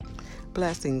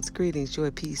Blessings, greetings,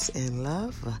 joy, peace, and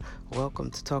love.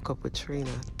 Welcome to Talk Up with Trina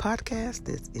podcast.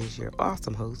 This is your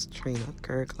awesome host, Trina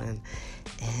Kirkland.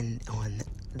 And on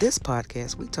this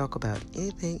podcast, we talk about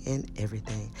anything and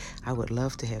everything. I would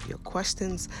love to have your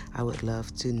questions. I would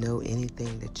love to know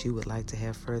anything that you would like to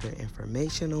have further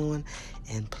information on.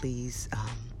 And please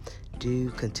do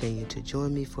continue to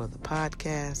join me for the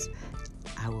podcast.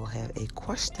 I will have a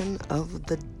question of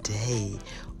the day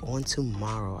on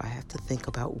tomorrow. I have to think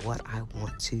about what I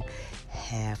want to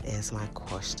have as my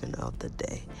question of the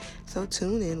day. So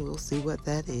tune in. We'll see what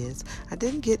that is. I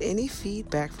didn't get any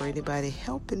feedback for anybody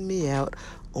helping me out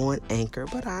on Anchor,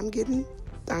 but I'm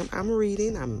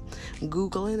reading, I'm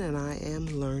Googling, and I am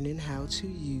learning how to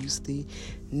use the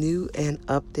new and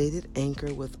updated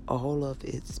Anchor with all of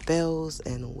its bells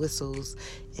and whistles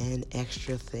and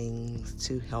extra things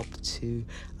to help to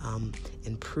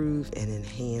improve and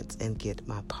enhance and get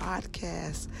my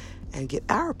podcast and get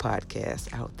our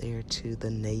podcast out there to the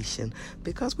nation,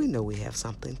 because we know we have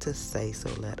something to say, so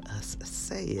let us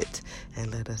say it,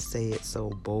 and let us say it so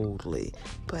boldly.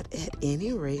 But at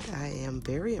any rate, I am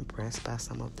very impressed by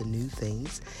some of the new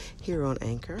things here on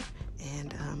Anchor,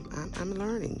 and I'm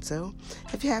learning. So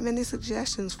if you have any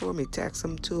suggestions for me, text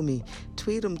them to me,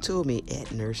 tweet them to me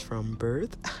at Nurse From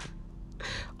Birth.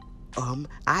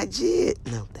 IG.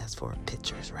 No, that's for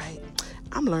pictures, right?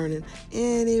 I'm learning.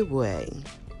 Anyway,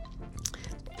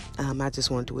 I just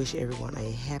wanted to wish everyone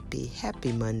a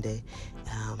happy Monday.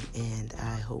 And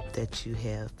I hope that you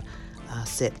have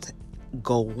set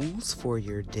goals for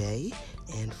your day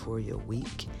and for your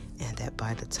week, and that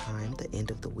by the time the end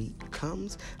of the week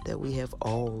comes, that we have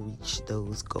all reached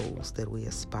those goals that we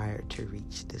aspire to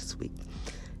reach this week.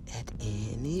 At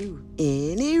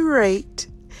any rate,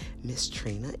 Miss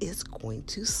Trina is going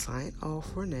to sign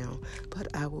off for now,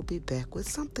 but I will be back with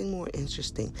something more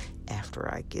interesting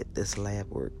after I get this lab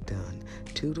work done.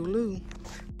 Toodaloo.